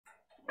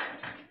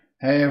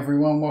Hey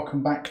everyone,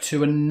 welcome back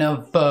to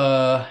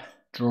another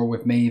Draw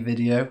With Me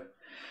video.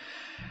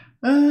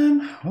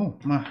 Oh,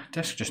 my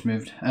desk just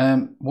moved.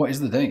 What is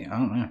the date? I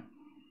don't know.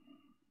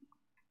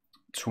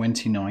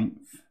 29th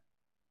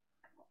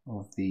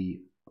of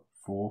the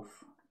 4th,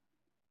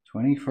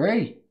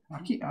 23. I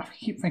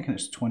keep thinking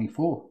it's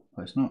 24,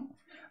 but it's not.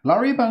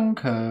 Larry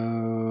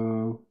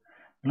Bunko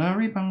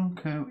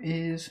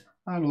is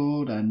our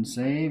Lord and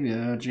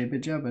Saviour.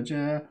 Jibba jabba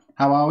ja.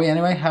 How are we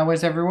anyway? How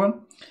is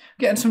everyone?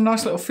 Getting some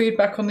nice little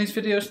feedback on these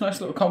videos,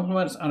 nice little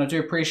compliments, and I do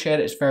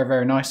appreciate it. It's very,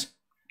 very nice.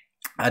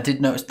 I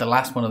did notice the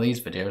last one of these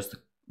videos,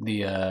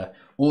 the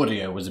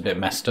audio was a bit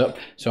messed up,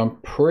 so I'm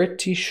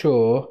pretty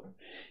sure,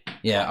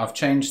 yeah, I've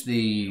changed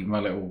my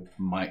little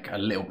mic a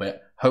little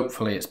bit.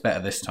 Hopefully it's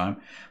better this time,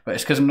 but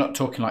it's because I'm not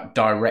talking like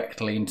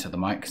directly into the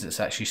mic because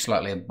it's actually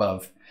slightly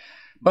above.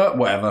 But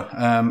whatever,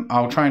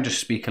 I'll try and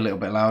just speak a little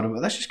bit louder,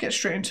 but let's just get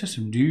straight into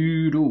some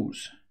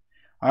doodles.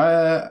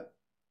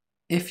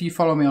 If you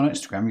follow me on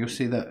Instagram, you'll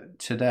see that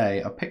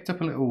today I picked up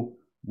a little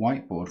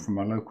whiteboard from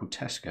my local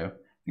Tesco. I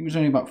think it was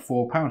only about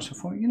 £4. So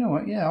I thought, you know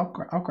what, yeah,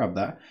 I'll grab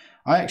that.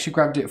 I actually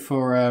grabbed it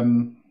for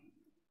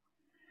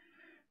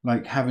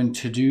like having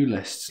to-do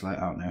lists, like,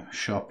 I don't know,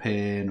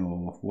 shopping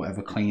or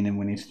whatever cleaning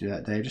we need to do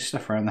that day, just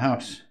stuff around the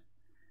house.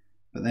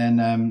 But then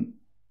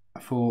I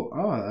thought,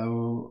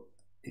 oh,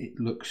 it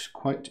looks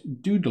quite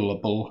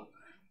doodleable.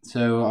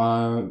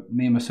 So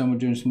me and my son were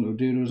doing some little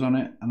doodles on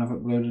it, and I've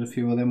uploaded a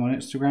few of them on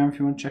Instagram. If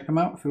you want to check them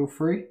out, feel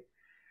free.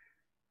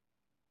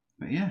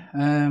 But yeah,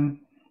 you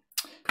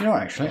know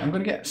what, actually, I'm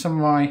going to get some of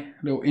my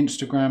little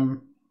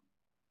Instagram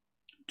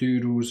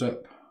doodles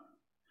up.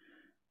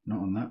 Not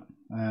on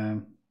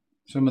that.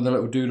 Some of the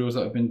little doodles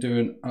that I've been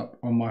doing up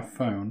on my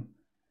phone.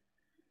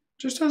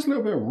 Just as a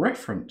little bit of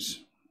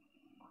reference.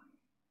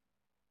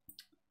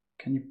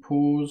 Can you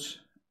pause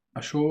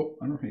a short?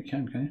 I don't think you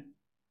can you?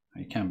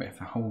 You can, but if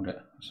I hold it,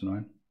 that's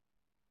annoying.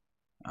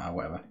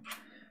 Whatever.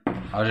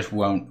 I just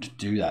won't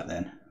do that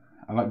then.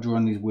 I like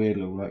drawing these weird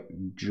little like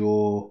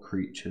jaw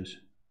creatures.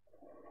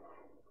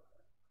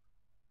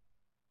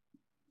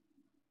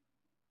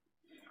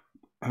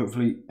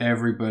 Hopefully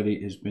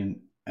everybody has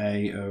been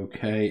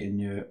a-okay and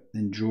you're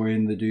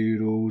enjoying the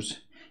doodles.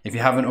 If you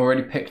haven't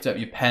already picked up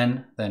your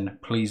pen, then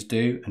please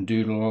do and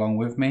doodle along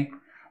with me.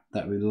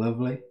 That'd be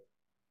lovely.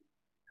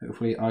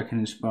 Hopefully I can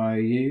inspire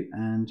you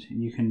and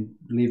you can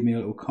leave me a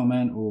little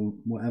comment or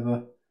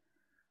whatever.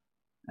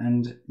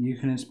 And you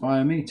can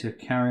inspire me to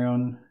carry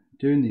on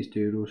doing these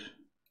doodles.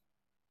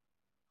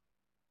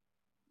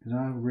 Because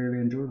I really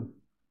enjoy them.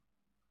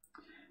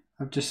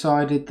 I've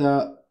decided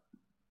that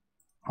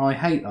I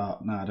hate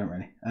art. No, I don't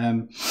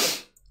really.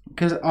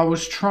 Because I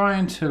was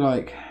trying to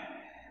like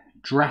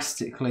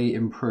drastically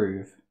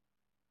improve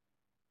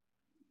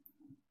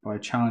by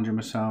challenging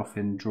myself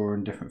in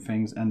drawing different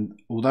things. And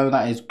although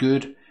that is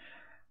good,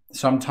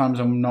 sometimes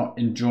I'm not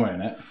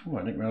enjoying it. Oh,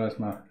 I didn't realise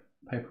my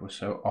paper was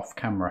so off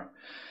camera.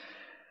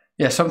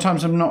 Yeah,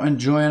 sometimes I'm not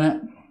enjoying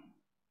it.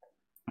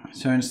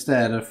 So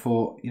instead I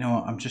thought, you know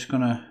what, I'm just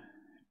going to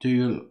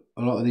do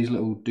a lot of these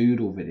little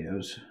doodle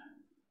videos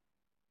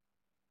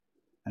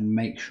and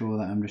make sure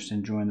that I'm just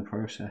enjoying the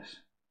process.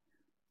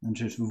 And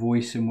just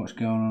voicing what's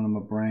going on in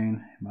my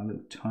brain, my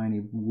little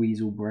tiny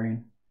weasel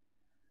brain.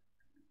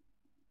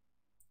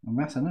 And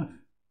that's enough.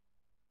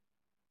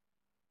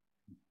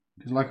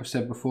 Because like I've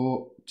said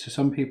before, to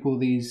some people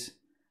these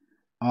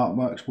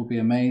artworks will be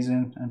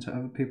amazing and to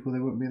other people they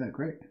won't be that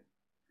great.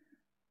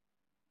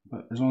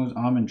 But as long as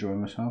I'm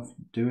enjoying myself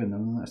doing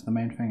them, that's the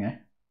main thing, eh?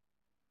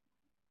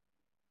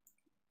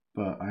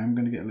 But I am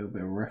going to get a little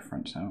bit of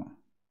reference out.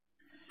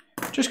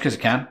 Just because I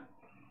can.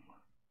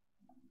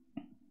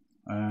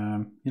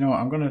 You know what,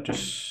 I'm going to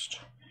just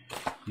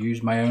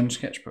use my own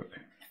sketchbook.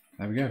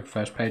 There we go,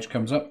 first page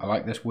comes up. I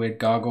like this weird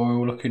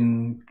gargoyle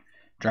looking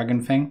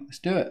dragon thing. Let's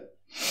do it.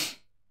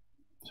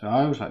 So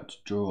I always like to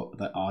draw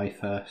the eye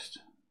first.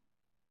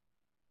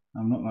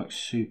 I'm not like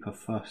super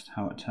fussed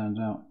how it turns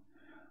out.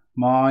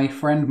 My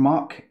friend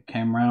Mark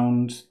came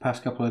round the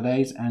past couple of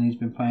days and he's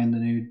been playing the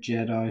new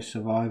Jedi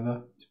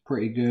Survivor. It's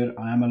pretty good.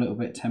 I am a little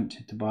bit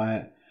tempted to buy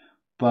it,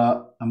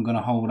 but I'm going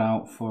to hold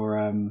out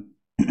for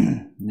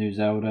new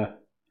Zelda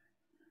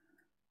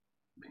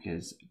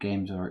because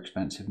games are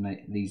expensive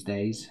these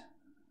days.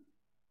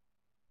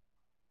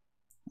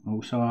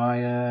 Also,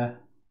 I've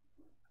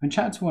been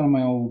chatting to one of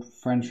my old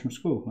friends from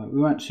school. Like, we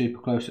weren't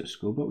super close at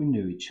school, but we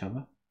knew each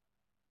other.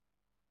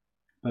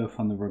 Both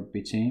on the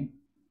rugby team.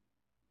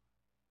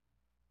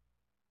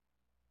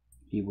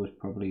 He was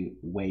probably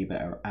way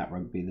better at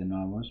rugby than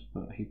I was,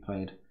 but he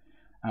played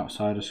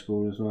outside of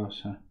school as well.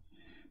 So,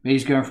 but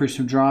he's going through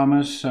some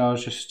dramas, so I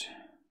was just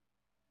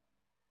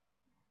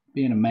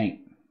being a mate.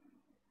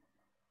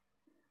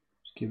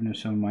 Just giving him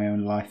some of my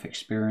own life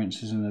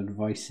experiences and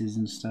advices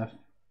and stuff.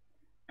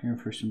 Going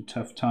through some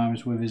tough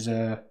times with his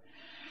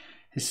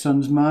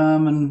son's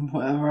mum and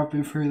whatever. I've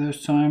been through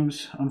those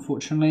times,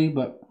 unfortunately,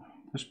 but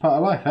it's part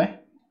of life, eh?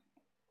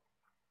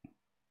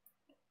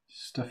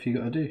 Stuff you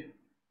gotta do.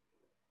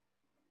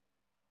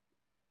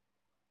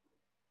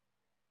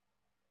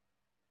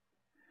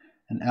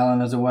 And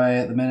Eleanor's away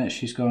at the minute.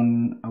 She's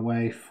gone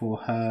away for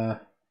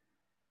her,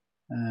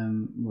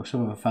 well,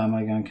 some of her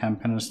family going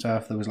camping and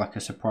stuff. There was like a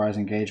surprise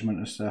engagement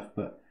and stuff,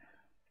 but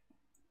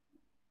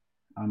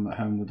I'm at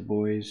home with the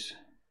boys.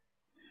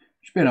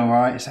 It's been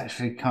alright. It's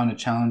actually kind of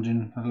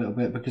challenging a little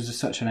bit because there's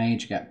such an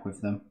age gap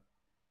with them.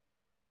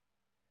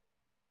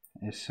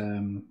 It's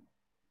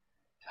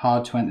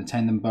hard to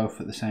entertain them both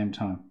at the same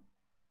time.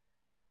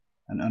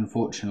 And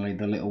unfortunately,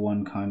 the little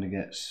one kind of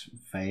gets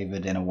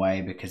favoured in a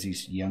way because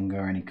he's younger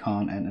and he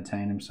can't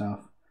entertain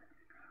himself.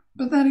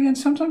 But then again,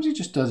 sometimes he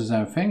just does his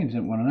own thing and he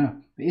doesn't want to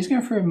know. But he's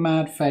going through a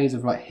mad phase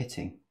of like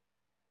hitting.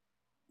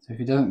 So if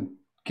he doesn't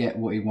get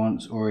what he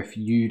wants, or if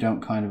you don't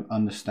kind of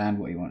understand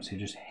what he wants, he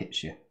just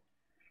hits you.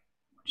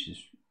 Which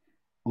is,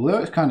 although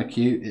it's kind of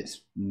cute, it's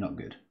not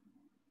good.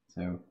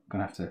 So I'm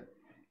going to have to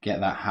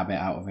get that habit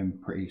out of him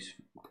pretty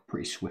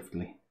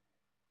swiftly.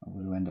 I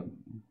will end up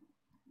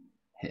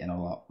hitting a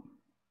lot.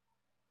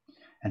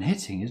 And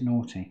hitting is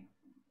naughty.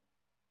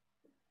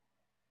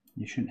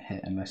 You shouldn't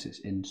hit unless it's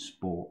in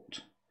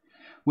sport.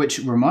 Which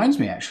reminds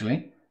me,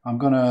 actually, I'm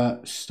going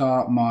to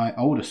start my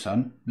older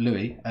son,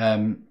 Louis.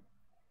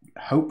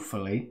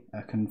 Hopefully,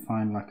 I can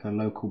find like a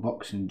local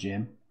boxing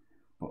gym,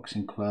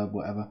 boxing club,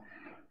 whatever,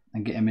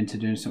 and get him into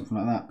doing something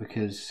like that,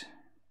 because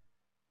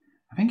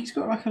I think he's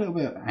got like a little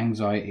bit of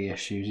anxiety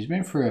issues. He's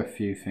been through a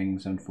few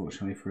things,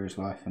 unfortunately, for his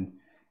life and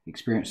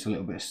experienced a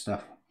little bit of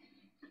stuff.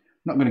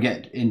 I'm not going to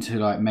get into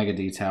like mega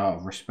detail out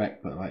of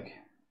respect, but like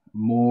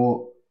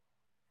more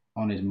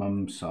on his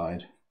mum's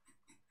side.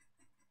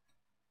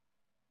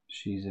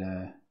 She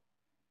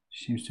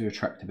seems to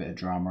attract a bit of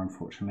drama,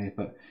 unfortunately.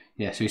 But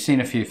yeah, so he's seen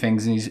a few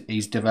things and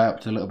he's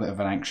developed a little bit of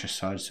an anxious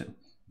side. So,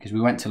 because we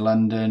went to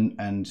London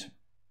and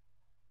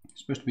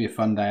it's supposed to be a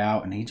fun day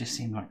out, and he just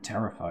seemed like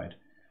terrified.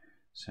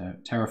 So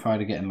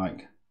terrified of getting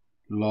like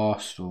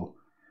lost or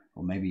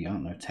maybe, I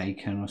don't know,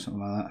 taken or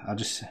something like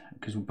that.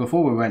 Because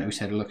before we went, we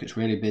said, look, it's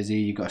really busy,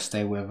 you've got to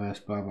stay with us,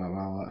 blah, blah,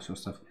 blah, all that sort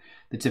of stuff.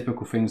 The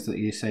typical things that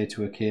you say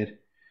to a kid.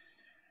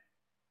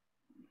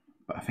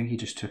 But I think he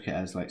just took it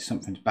as like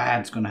something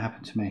bad's going to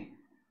happen to me.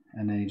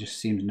 And then he just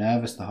seemed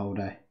nervous the whole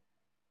day.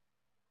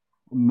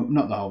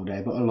 Not the whole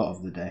day, but a lot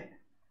of the day.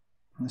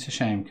 That's a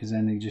shame, because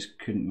then he just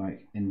couldn't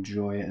like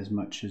enjoy it as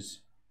much as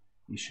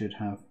he should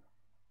have.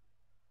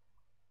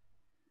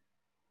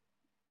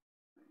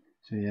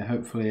 So yeah,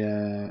 hopefully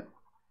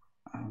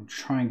I'll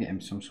try and get him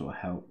some sort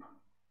of help.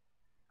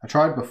 I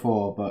tried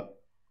before,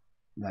 but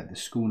like the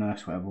school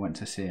nurse, whatever, went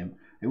to see him.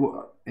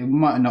 It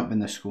might have not been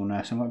the school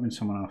nurse, it might have been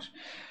someone else.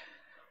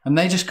 And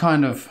they just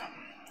kind of,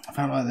 I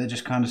felt like they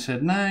just kind of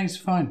said, nah, he's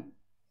fine.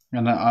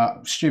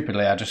 And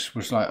stupidly, I just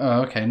was like,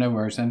 oh, okay, no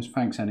worries then,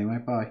 thanks anyway,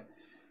 bye.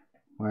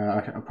 Where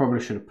I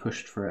probably should have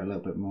pushed for it a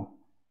little bit more.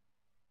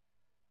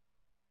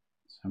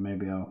 So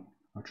maybe I'll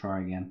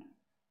try again.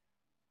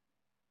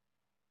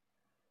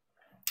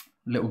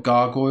 Little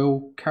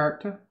gargoyle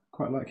character,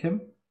 quite like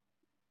him.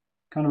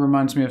 Kind of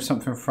reminds me of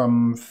something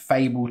from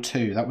Fable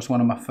 2. That was one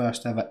of my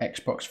first ever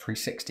Xbox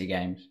 360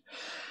 games.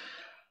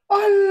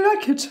 I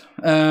like it.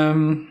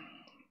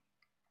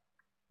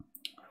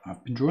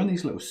 I've been drawing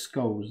these little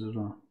skulls as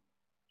well.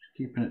 Just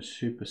keeping it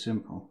super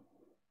simple.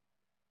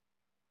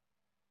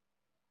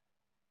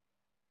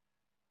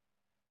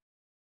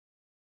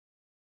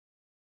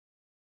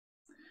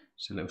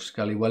 It's a little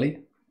Scully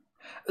Wully.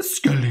 A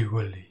Scully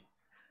Wully.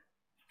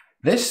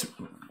 This,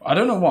 I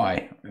don't know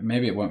why.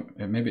 Maybe it won't.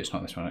 Maybe it's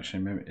not this one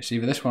actually. Maybe it's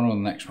either this one or the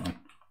next one.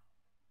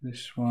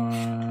 This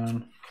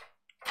one.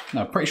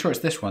 No, I'm pretty sure it's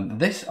this one.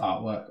 This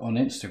artwork on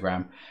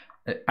Instagram,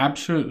 it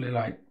absolutely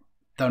like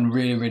done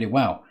really, really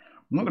well.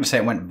 I'm not going to say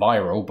it went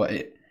viral, but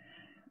it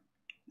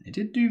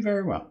did do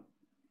very well.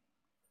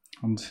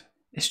 And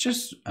it's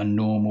just a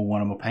normal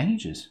one of my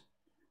pages.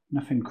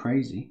 Nothing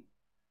crazy.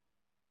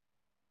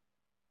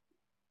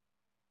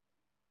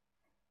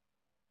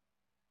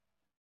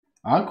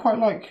 I quite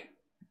like,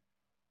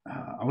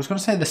 I was going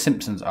to say the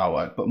Simpsons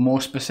artwork, but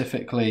more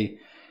specifically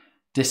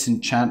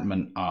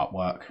Disenchantment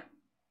artwork.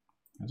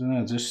 I don't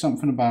know, there's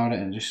something about it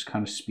and it just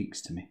kind of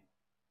speaks to me.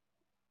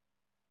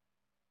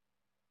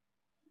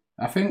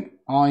 I think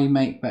I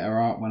make better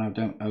art when I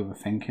don't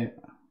overthink it.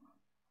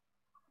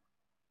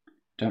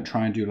 Don't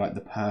try and do like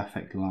the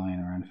perfect line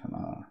or anything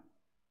like that.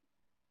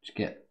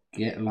 Just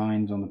get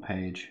lines on the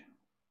page.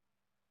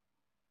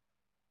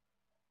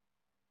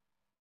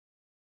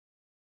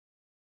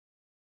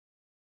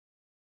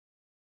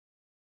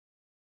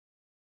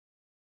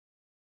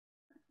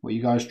 What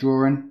you guys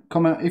drawing?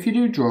 Comment if you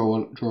do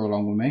draw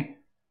along with me,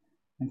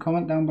 and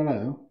comment down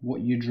below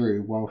what you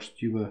drew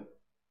whilst you were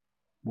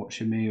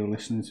watching me or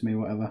listening to me,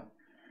 whatever.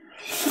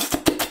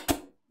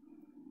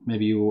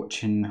 Maybe you were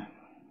watching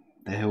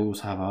The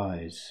Hills Have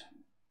Eyes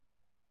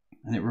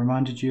and it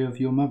reminded you of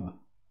your mother,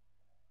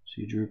 so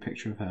you drew a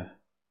picture of her.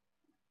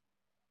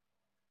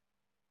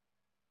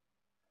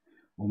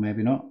 Or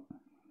maybe not.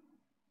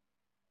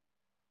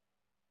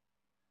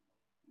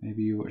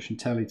 Maybe you're watching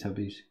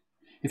Teletubbies.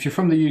 If you're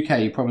from the UK,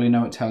 you probably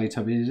know what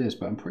Teletubbies is,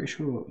 but I'm pretty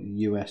sure the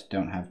US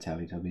don't have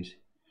Teletubbies.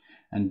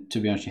 And to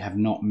be honest, you have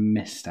not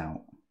missed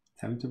out.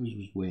 Teletubbies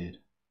was weird.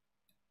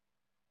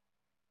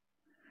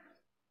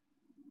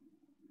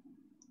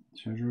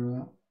 Should I draw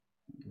that?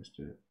 Let's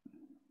do it.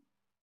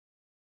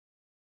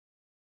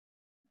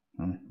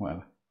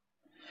 Whatever.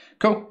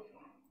 Cool.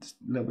 It's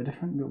a little bit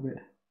different, a little bit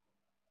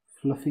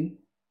fluffy.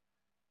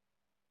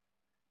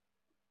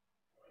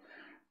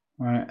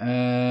 Right,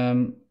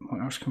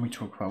 what else can we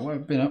talk about? What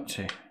have I been up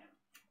to?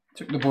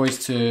 Took the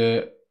boys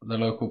to the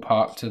local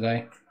park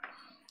today.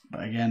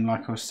 But again,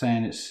 like I was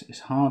saying, it's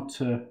hard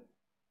to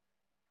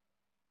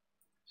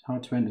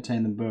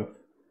entertain them both.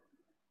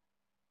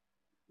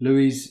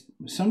 Louis,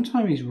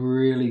 sometimes he's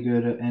really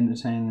good at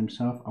entertaining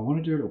himself. I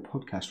want to do a little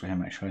podcast with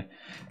him actually.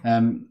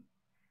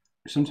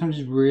 Sometimes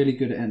he's really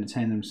good at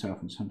entertaining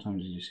himself, and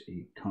sometimes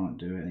he can't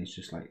do it, and he's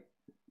just like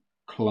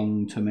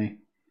clung to me.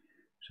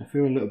 So I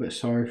feel a little bit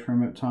sorry for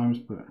him at times,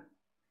 but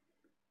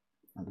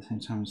at the same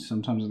time,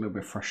 sometimes a little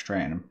bit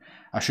frustrating.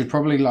 I should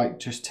probably like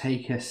just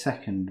take a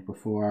second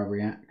before I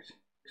react.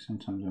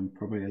 Sometimes I'm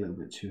probably a little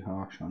bit too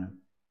harsh on him.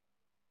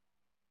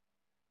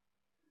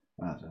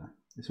 But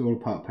it's all a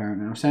part of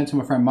parenting. I was saying to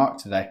my friend Mark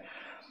today,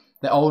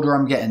 the older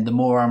I'm getting, the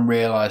more I'm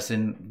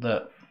realising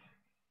that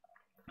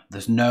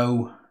there's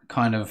no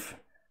kind of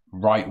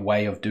right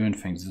way of doing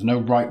things. There's no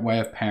right way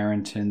of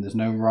parenting. There's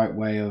no right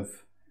way of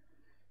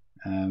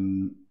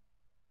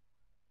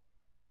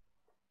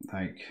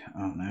like, I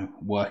don't know,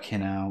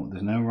 working out.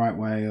 There's no right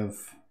way of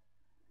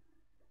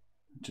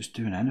just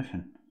doing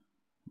anything.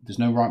 There's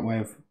no right way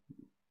of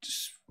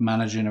just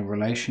managing a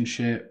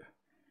relationship.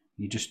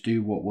 You just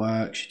do what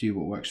works. You do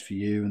what works for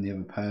you and the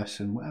other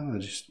person, whatever.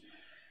 Just,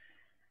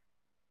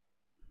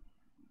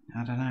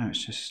 I don't know.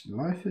 It's just,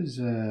 life is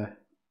an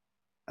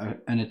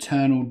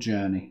eternal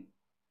journey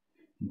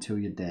until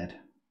you're dead,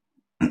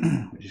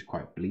 which is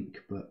quite bleak,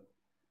 but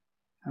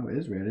how it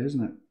is really,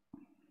 isn't it?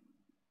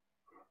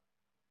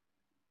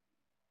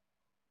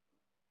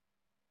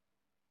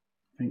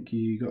 I think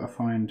you got to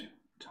find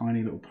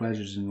tiny little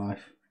pleasures in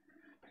life,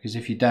 because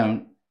if you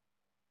don't,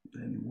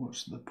 then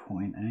what's the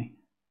point, eh?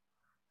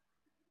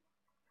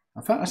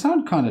 I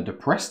sound kind of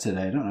depressed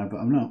today, don't I? But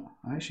I'm not.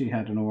 I actually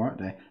had an alright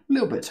day. A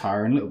little bit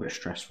tiring, a little bit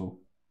stressful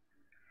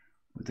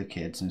with the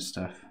kids and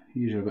stuff.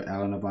 Usually I've got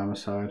Eleanor by my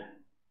side,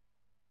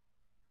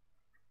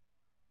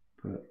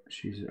 but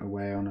she's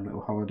away on a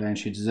little holiday, and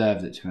she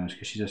deserves it, to be honest,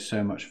 because she does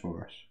so much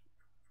for us.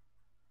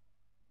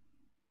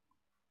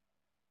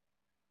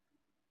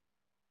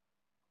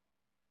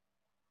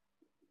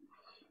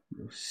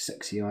 Little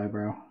sexy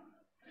eyebrow.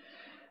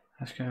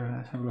 Let's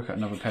have a look at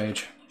another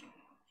page.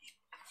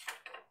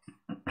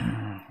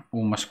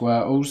 All my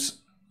Squirtles.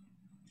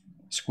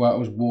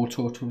 Squirtles, War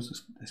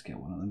Turtles. Let's get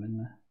one of them in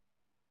there.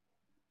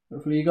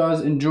 Hopefully you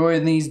guys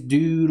enjoying these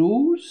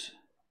doodles.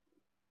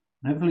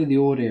 And hopefully the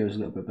audio is a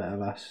little bit better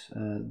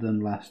than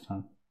last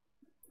time.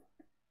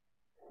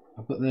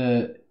 I've got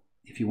the,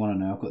 if you want to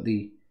know, I've got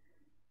the,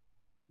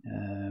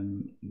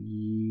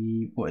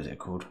 what is it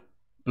called?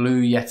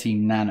 Blue Yeti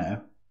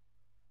Nano.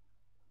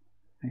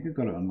 I think I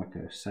got it on like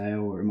a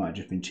sale, or it might have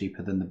just been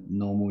cheaper than the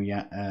normal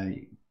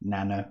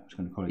Nano. I was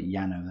going to call it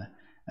Yano there.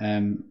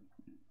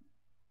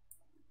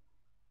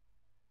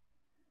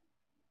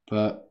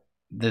 But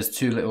there's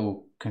two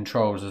little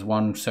controls. There's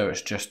one so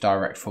it's just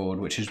direct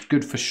forward, which is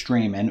good for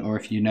streaming, or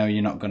if you know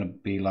you're not going to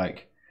be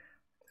like,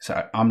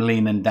 so I'm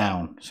leaning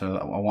down. So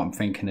what I'm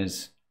thinking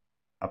is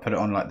I put it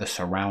on like the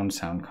surround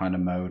sound kind of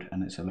mode,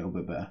 and it's a little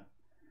bit better.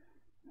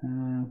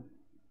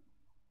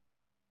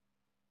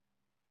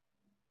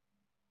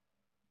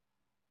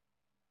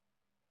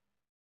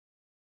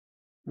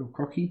 Little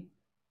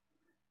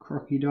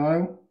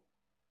crocodile.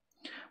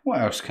 What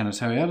else can I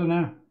tell you? I don't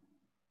know.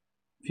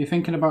 If you're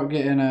thinking about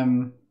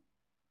getting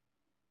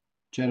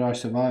Jedi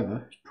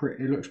Survivor,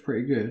 it looks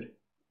pretty good.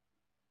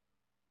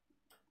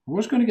 I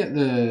was going to get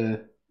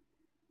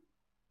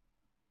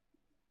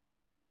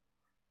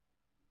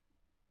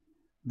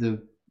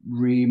the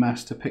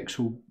remaster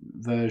pixel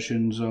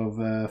versions of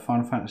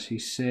Final Fantasy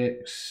VI.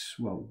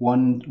 Well,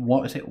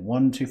 what is it?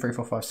 1, 2, 3,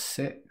 4, 5,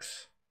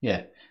 6.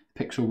 Yeah,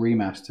 pixel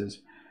remasters.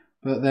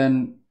 But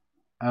then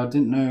I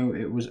didn't know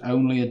it was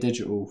only a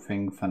digital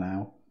thing for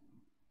now,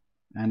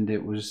 and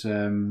it was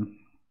like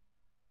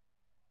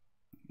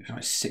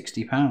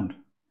 £60.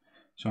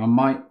 So I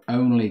might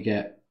only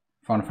get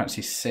Final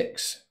Fantasy VI,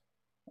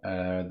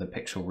 the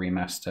pixel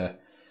remaster,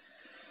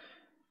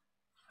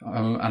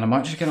 and I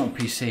might just get it on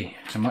PC.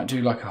 So I might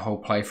do like a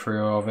whole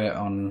playthrough of it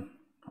on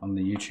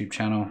the YouTube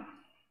channel.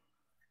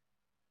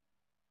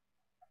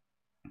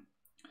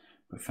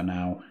 But for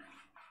now,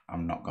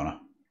 I'm not gonna.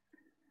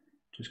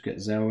 Just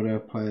get Zelda,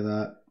 play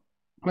that.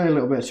 Play a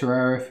little bit of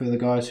Terraria for the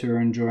guys who are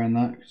enjoying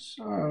that, because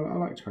I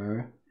like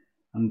Terraria.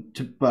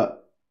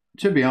 But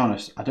to be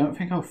honest, I don't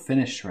think I'll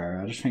finish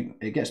Terraria. I just think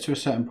it gets to a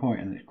certain point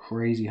and it's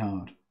crazy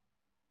hard.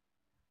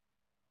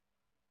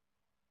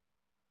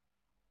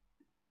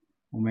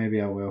 Or maybe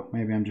I will.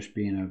 Maybe I'm just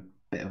being a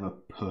bit of a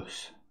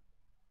puss.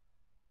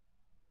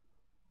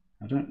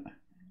 I'm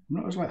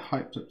not as like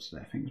hyped up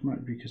today. I think it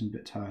might be because I'm a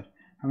bit tired.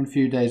 Having a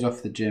few days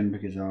off the gym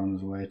because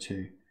Alan's away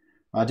too.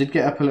 I did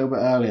get up a little bit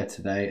earlier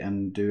today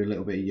and do a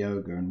little bit of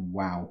yoga, and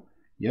wow,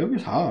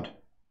 yoga's hard.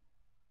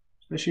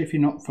 Especially if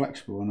you're not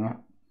flexible enough.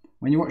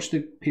 when you watch the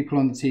people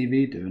on the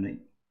TV doing it,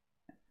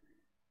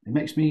 it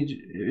makes me,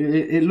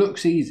 it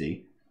looks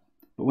easy,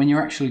 but when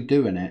you're actually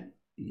doing it,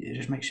 it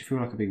just makes you feel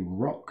like a big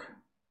rock.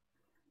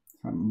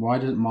 Why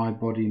doesn't my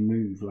body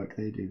move like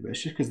they do? But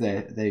it's just because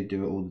they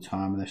do it all the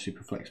time and they're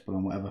super flexible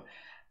and whatever.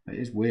 But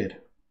it's weird.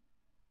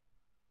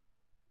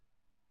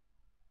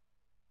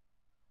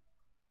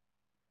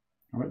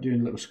 I like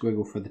doing a little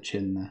squiggle for the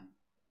chin there.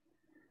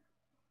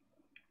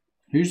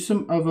 Who's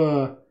some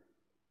other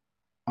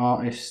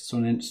artists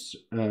on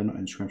not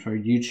Instagram,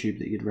 sorry, YouTube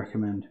that you'd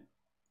recommend?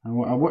 I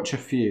watch a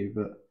few,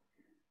 but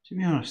to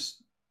be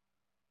honest,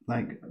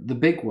 like the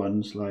big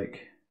ones,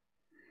 like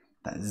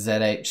that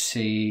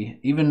ZHC,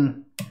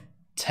 even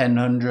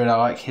 1000, I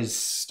like his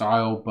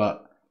style,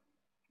 but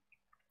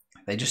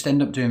they just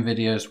end up doing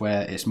videos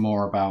where it's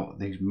more about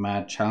these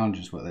mad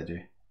challenges, what they do.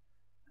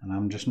 And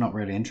I'm just not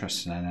really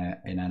interested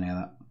in any of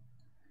that.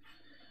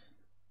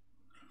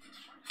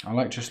 I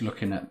like just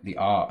looking at the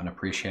art and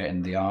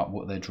appreciating the art,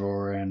 what they're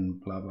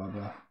drawing, blah, blah,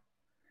 blah.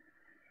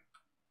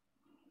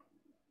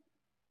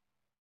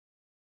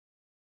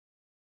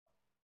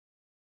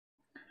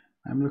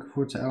 I'm looking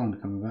forward to Ellen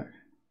coming back.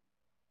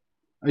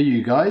 Are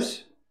you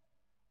guys?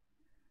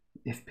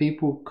 If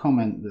people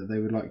comment that they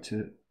would like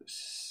to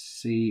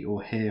see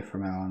or hear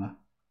from Eleanor,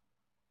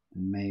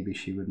 then maybe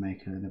she would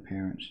make an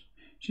appearance.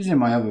 She's in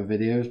my other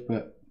videos,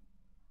 but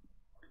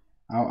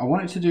I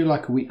wanted to do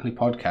like a weekly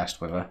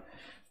podcast with her,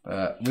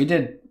 but we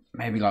did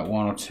maybe like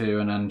 1 or 2,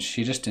 and then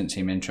she just didn't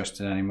seem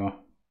interested anymore.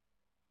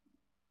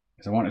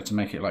 Because I wanted to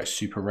make it like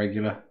super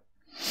regular,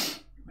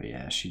 but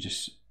yeah, I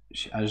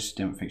just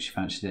didn't think she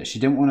fancied it. She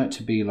didn't want it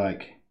to be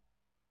like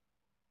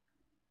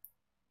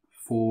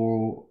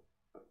for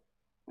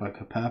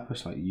like a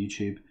purpose like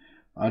YouTube.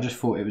 I just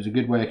thought it was a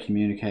good way of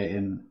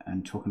communicating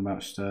and talking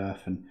about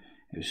stuff, and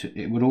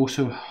it would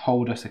also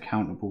hold us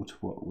accountable to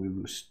what we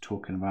was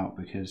talking about,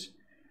 because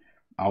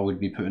I would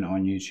be putting it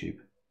on YouTube.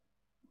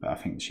 But I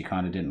think she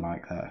kind of didn't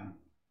like that.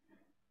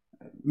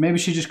 Maybe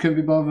she just couldn't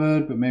be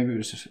bothered, but maybe it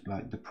was just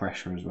like the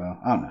pressure as well.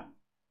 I don't know.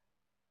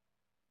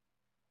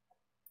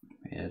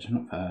 But yeah, it's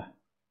not fair.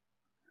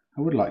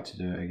 I would like to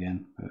do it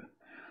again, but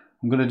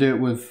I'm going to do it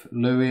with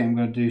Louis. I'm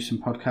going to do some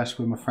podcasts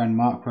with my friend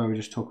Mark where we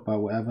just talk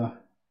about whatever.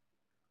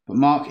 But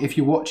Mark, if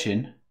you're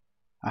watching,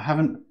 I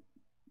haven't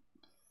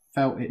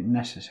felt it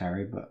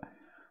necessary, but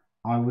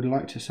I would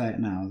like to say it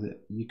now, that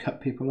you cut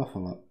people off a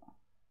lot.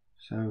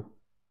 So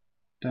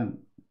don't.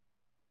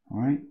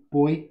 Alright,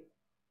 boy?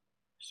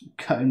 Stop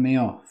cutting me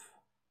off.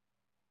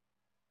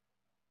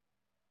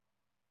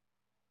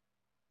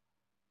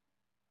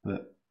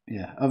 But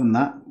yeah, other than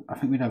that, I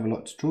think we'd have a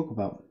lot to talk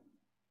about.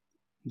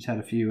 He's had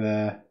a few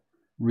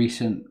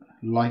recent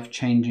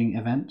life-changing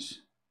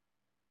events,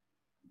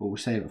 but we'll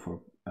save it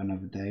for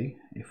another day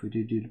if we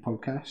do the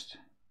podcast.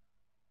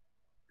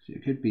 So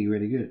it could be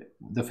really good.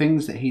 The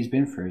things that he's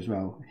been through as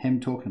well, him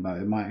talking about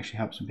it might actually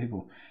help some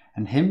people.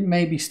 And him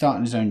maybe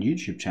starting his own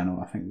YouTube channel,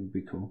 I think would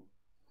be cool.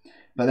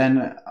 But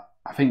then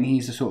I think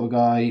he's the sort of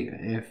guy,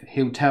 if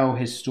he'll tell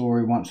his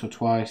story once or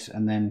twice,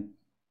 and then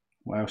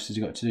what else has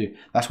he got to do?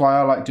 That's why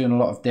I like doing a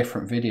lot of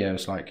different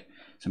videos, like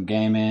some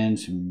gaming,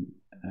 some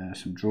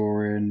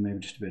drawing, maybe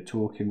just a bit of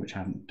talking, which I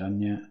haven't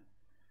done yet,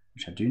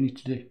 which I do need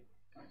to do.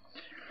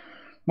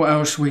 What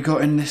else we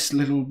got in this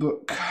little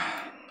book?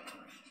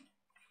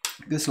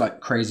 This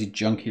like crazy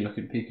junky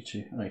looking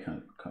Pikachu. Oh, you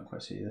can't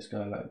quite see this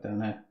guy like down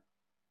there.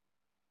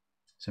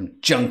 Some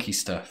junky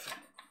stuff.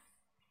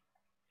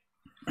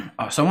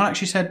 Oh, someone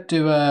actually said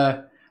do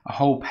a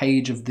whole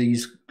page of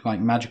these like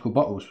magical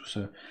bottles.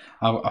 So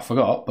I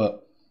forgot,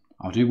 but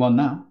I'll do one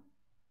now.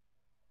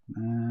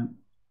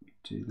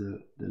 Do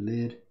the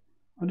lid.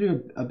 I'll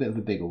do a bit of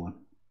a bigger one.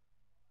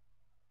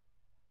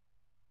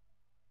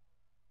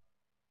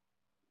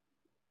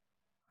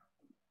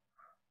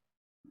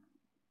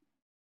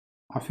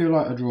 I feel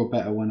like I draw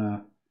better when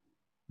I'm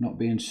not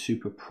being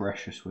super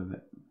precious with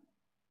it.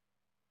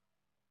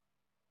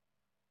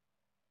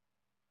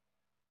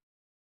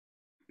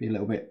 Be a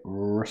little bit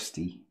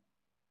rusty.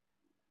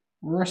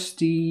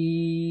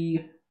 Rusty.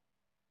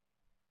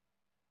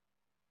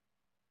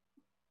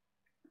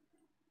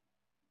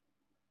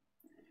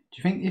 Do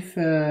you think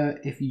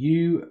if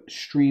you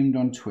streamed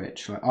on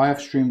Twitch, like I have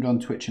streamed on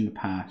Twitch in the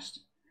past,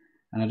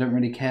 and I don't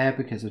really care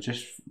because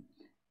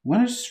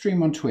when I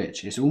stream on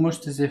Twitch, it's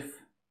almost as if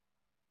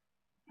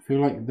I feel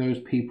like those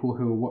people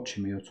who are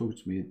watching me or talking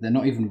to me, they're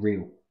not even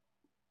real.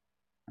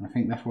 And I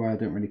think that's why I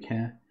don't really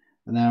care.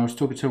 And then I was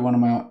talking to one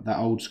of that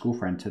old school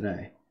friend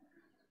today,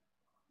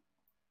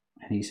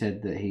 and he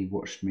said that he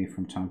watched me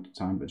from time to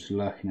time, but just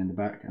lurking in the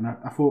back. And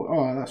I thought,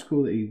 oh, that's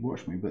cool that he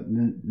watched me. But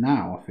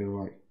now I feel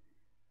like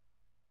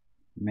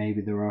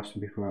maybe there are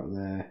some people out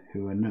there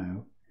who I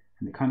know,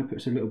 and it kind of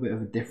puts a little bit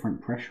of a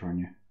different pressure on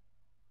you,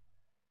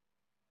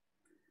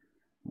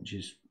 which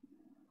is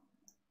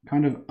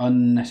kind of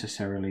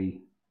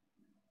unnecessarily,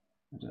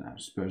 I don't know, I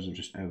suppose I'm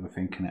just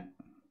overthinking it.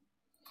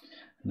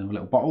 Another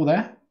little bottle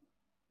there.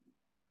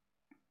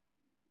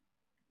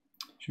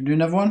 Should we do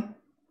another one?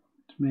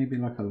 It's maybe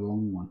like a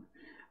long one.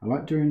 I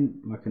like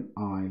doing like an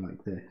eye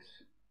like this.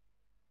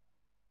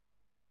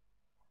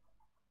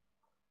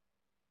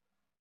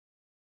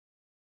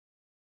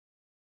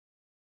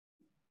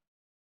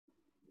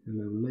 A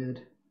little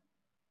lid.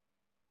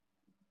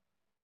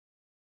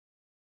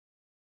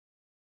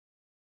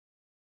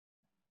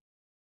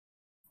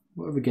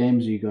 What other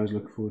games are you guys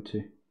looking forward to?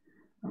 I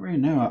don't really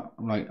know.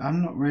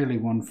 I'm not really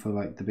one for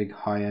like the big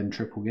high-end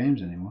triple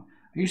games anymore.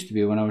 I used to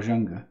be when I was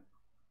younger.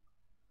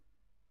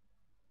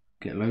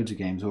 Get loads of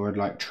games, or I'd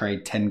like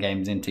trade 10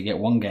 games in to get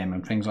one game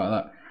and things like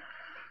that.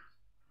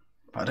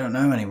 But I don't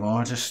know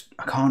anymore.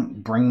 I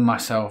can't bring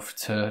myself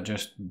to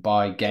just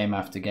buy game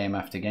after game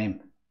after game.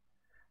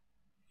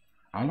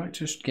 I like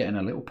just getting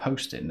a little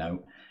post-it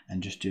note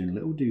and just doing a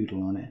little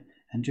doodle on it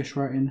and just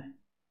writing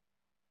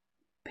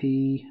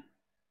P27F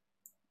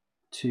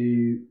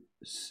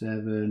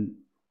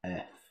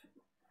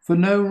for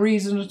no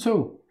reason at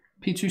all.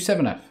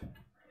 P27F.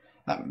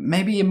 That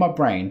maybe in my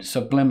brain,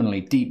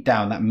 subliminally, deep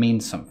down, that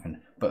means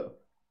something.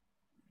 But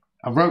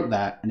I wrote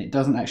that and it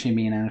doesn't actually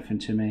mean anything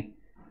to me.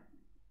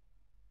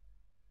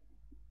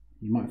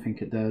 You might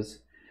think it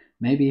does.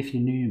 Maybe if you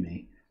knew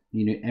me,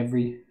 you knew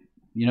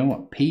you know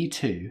what,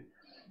 P2,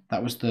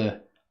 that was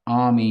the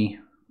army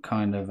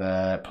kind of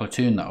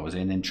platoon that I was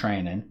in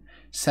training.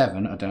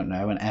 7, I don't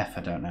know, and F,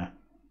 I don't know.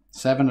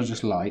 7, I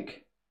just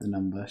like the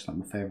number, it's like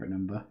my favourite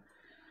number.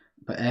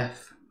 But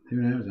F, who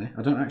knows, eh?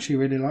 I don't actually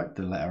really like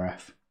the letter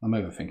F. I'm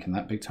overthinking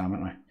that big time,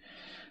 aren't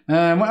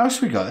I? What else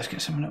we got? Let's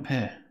get something up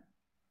here.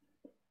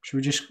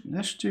 Should we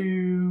let's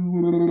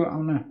do, I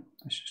don't know,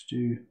 let's just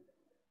do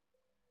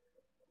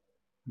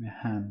a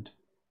hand.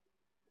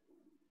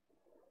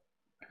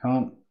 I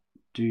can't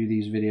do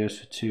these videos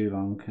for too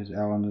long because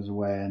Eleanor's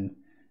away and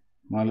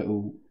my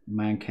little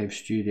man cave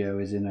studio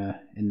is in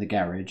the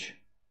garage,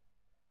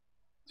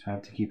 so I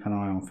have to keep an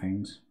eye on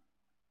things.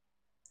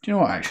 Do you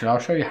know what, actually, I'll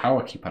show you how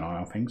I keep an eye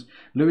on things.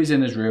 Louis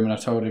in his room and I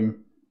told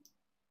him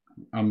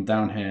I'm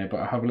down here, but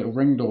I have a little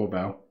ring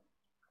doorbell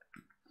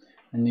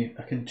and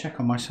I can check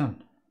on my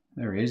son.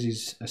 There he is,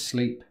 he's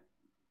asleep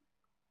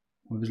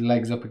with his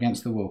legs up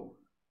against the wall.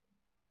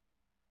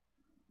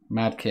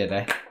 Mad kid,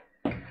 eh?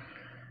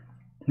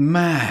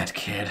 Mad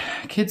kid.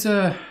 Kids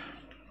are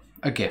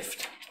a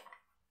gift.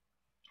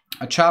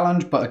 A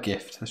challenge, but a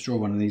gift. Let's draw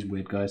one of these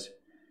weird guys.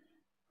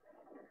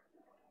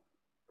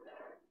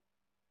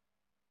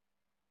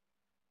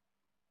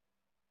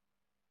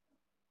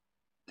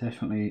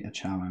 Definitely a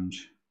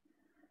challenge,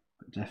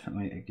 but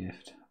definitely a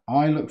gift.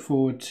 I look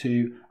forward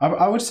to,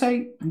 I would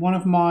say one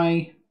of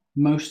my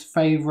most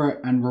favourite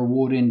and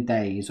rewarding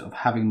days of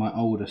having my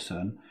older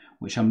son,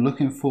 which I'm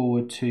looking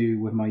forward to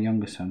with my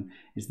younger son,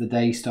 is the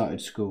day he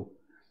started school.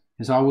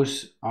 Because I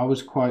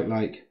was quite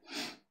like,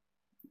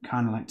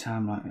 kind of like telling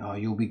him like, oh,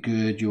 you'll be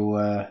good,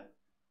 you'll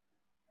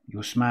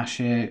smash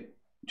it,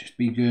 just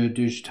be good,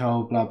 do as you're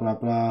told, blah blah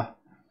blah,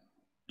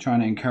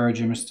 trying to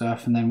encourage him and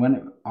stuff. And then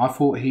when I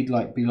thought he'd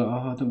like be like,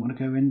 oh, I don't want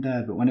to go in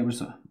there, but when it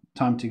was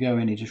time to go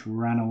in, he just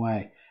ran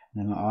away.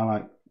 And then I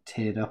like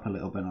teared up a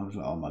little bit, and I was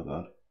like, oh my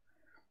god,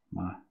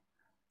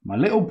 my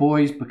little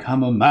boy's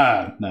become a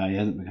man. No, he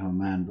hasn't become a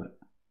man, but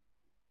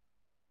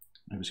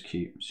it was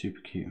cute, super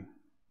cute.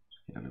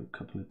 Let's get a little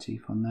couple of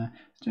teeth on there.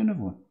 Let's do another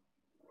one.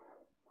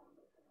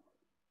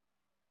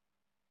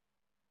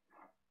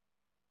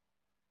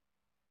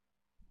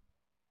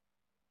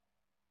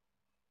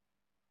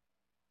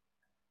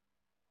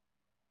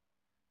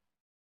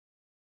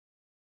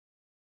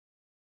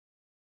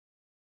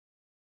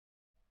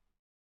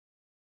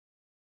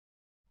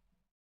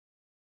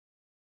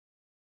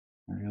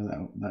 There we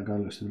go. That guy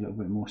looks a little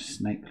bit more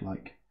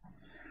snake-like.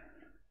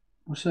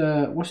 What's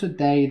a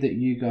day that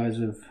you guys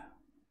have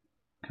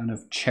kind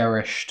of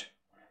cherished,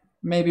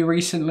 maybe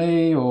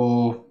recently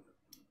or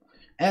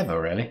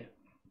ever really?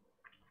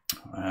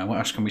 What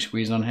else can we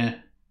squeeze on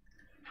here?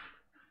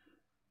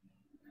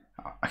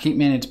 I keep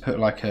meaning to put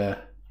like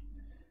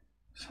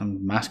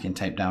some masking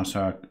tape down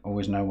so I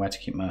always know where to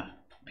keep my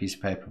piece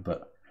of paper,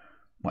 but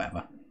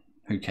whatever.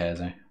 Who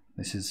cares, eh?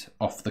 This is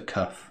off the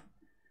cuff.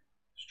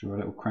 Let's draw a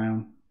little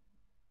crown.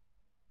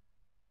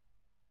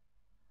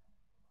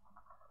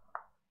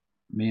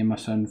 Me and my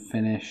son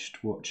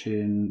finished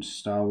watching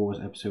Star Wars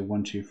episode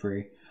 1, 2,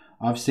 3.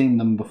 I've seen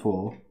them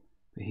before,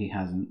 but he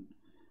hasn't.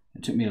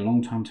 It took me a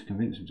long time to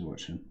convince him to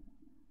watch them.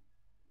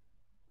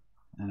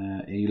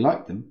 He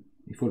liked them.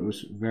 He thought it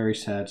was very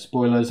sad.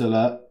 Spoilers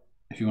alert,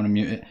 if you want to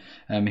mute it.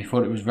 He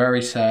thought it was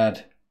very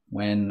sad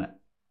when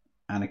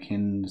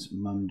Anakin's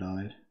mum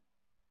died.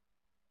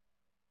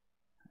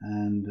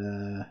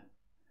 And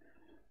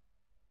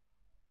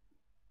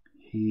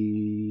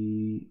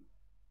he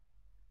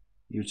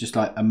was just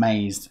like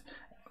amazed.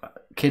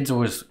 Kids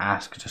always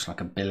ask just like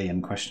a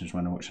billion questions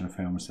when they're watching a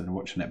film instead of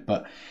watching it.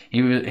 But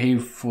he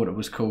thought it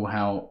was cool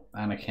how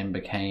Anakin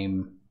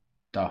became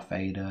Darth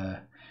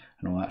Vader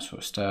and all that sort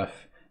of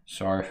stuff.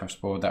 Sorry if I've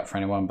spoiled that for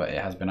anyone, but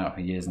it has been out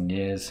for years and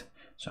years,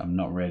 so I'm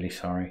not really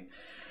sorry.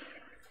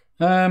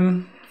 But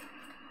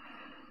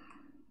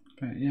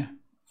yeah,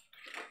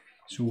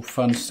 it's all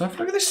fun stuff.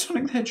 Look at this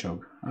Sonic the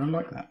Hedgehog. I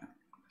like that.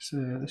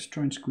 Let's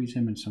try and squeeze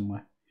him in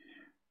somewhere.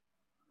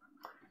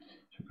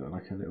 So we've got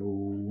like a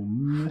little.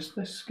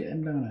 Let's get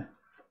him down there.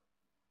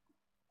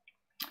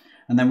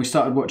 And then we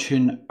started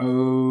watching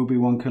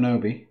Obi-Wan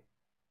Kenobi.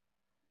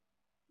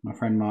 My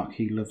friend Mark,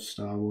 he loves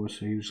Star Wars,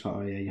 so he was like,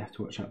 oh yeah, you have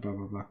to watch that, blah,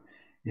 blah, blah.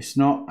 It's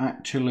not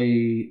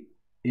actually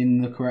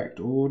in the correct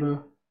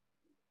order,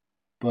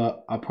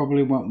 but I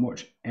probably won't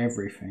watch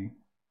everything.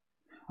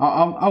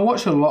 I'll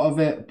watch a lot of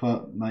it,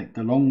 but like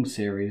the long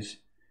series,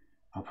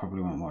 I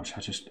probably won't watch.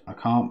 I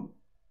can't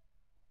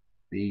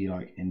be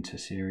like into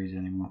series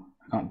anymore.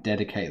 I can't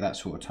dedicate that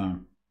sort of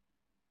time.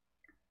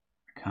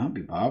 I can't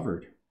be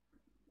bothered.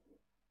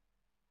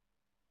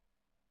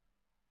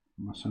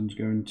 My son's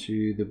going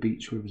to the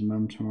beach with his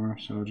mum tomorrow,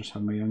 so I'll just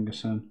have my younger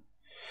son.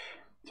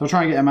 So I'll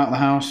try and get him out of the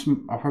house.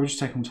 I'll probably just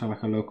take him to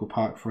like a local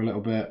park for a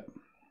little bit.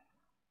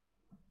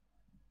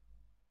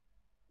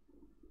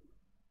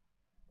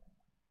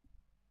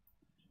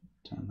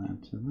 Turn that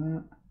into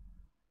that.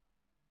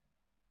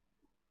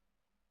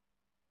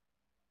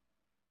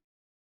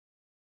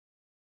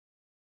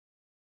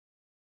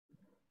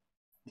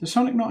 Does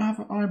Sonic not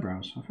have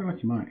eyebrows? I feel like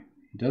he might.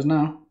 He does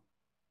now.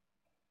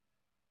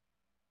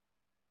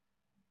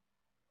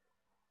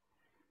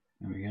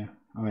 There we go.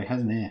 Oh, he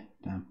has an ear.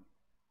 Damn.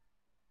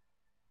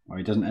 Oh,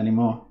 he doesn't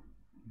anymore.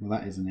 Well,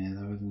 that is an ear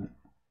though, isn't it?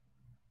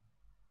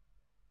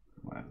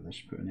 Whatever, let's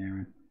just put an ear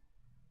in.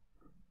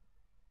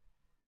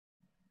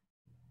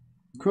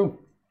 Cool.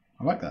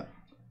 I like that.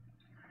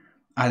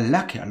 I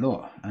like it a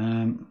lot.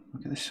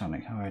 Look at this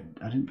Sonic. Oh, I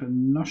didn't put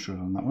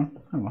nostrils on that one.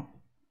 Oh well.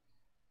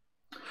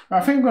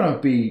 Right, I think I'm going to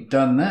be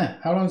done there.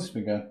 How long has this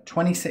been going?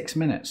 26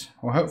 minutes.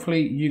 Well,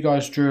 hopefully you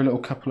guys drew a little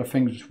couple of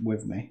things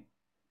with me.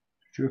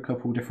 Drew a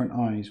couple different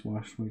eyes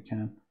whilst we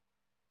can.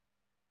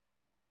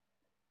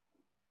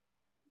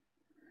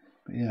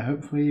 But yeah,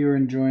 hopefully you're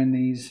enjoying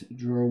these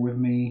draw with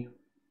me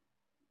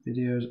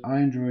videos. I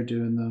enjoy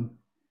doing them.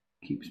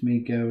 Keeps me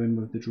going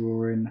with the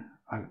drawing.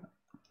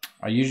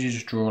 I usually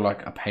just draw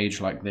like a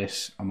page like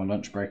this on my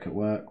lunch break at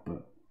work,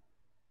 but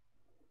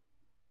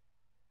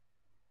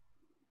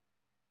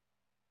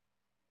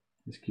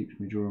this keeps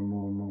me drawing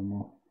more and more and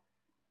more.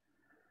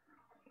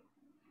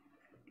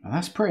 And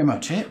that's pretty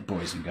much it,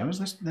 boys and girls.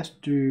 Let's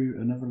do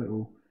another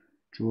little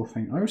draw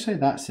thing. I always say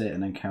that's it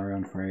and then carry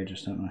on for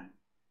ages, don't I?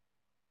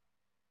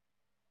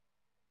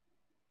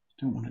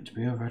 Don't want it to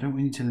be over. I don't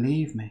want you to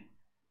leave me.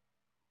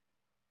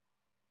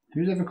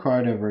 Who's ever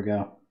cried over a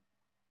girl?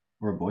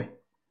 Or a boy?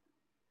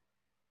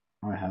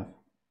 I have.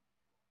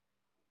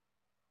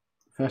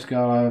 First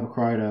girl I ever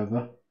cried over,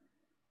 I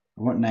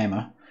won't name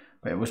her,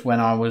 but it was when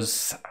I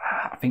was,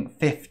 I think,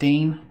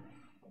 15.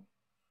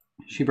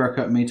 She broke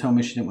up with me, told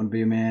me she didn't want to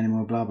be with me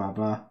anymore, blah, blah,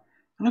 blah.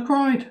 And I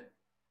cried.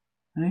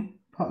 Hey,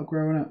 part of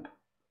growing up.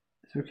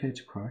 It's okay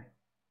to cry.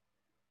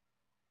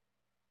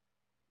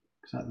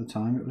 Because at the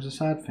time, it was a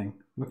sad thing.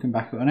 Looking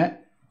back on it,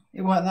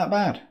 it weren't that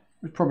bad. It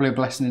was probably a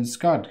blessing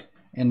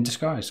in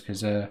disguise,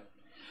 because,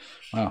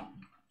 well,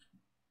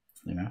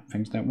 you know,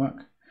 things don't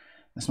work.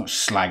 Let's not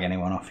slag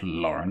anyone off,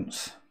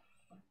 Lawrence.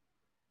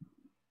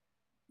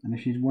 And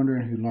if you're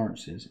wondering who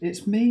Lawrence is,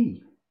 it's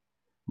me.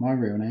 My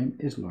real name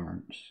is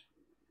Lawrence.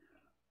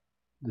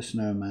 The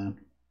snowman.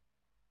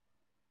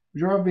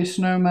 Would you rather be a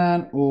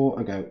snowman or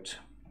a goat?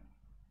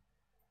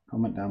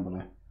 Comment down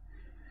below.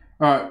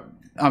 Alright,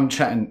 I'm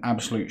chatting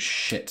absolute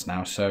shit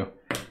now, so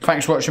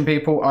thanks for watching,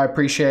 people. I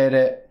appreciate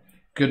it.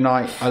 Good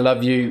night. I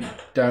love you.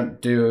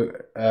 Don't do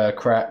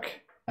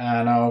crack.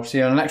 And I'll see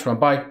you on the next one.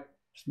 Bye.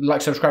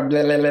 Like, subscribe,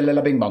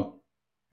 bing bong.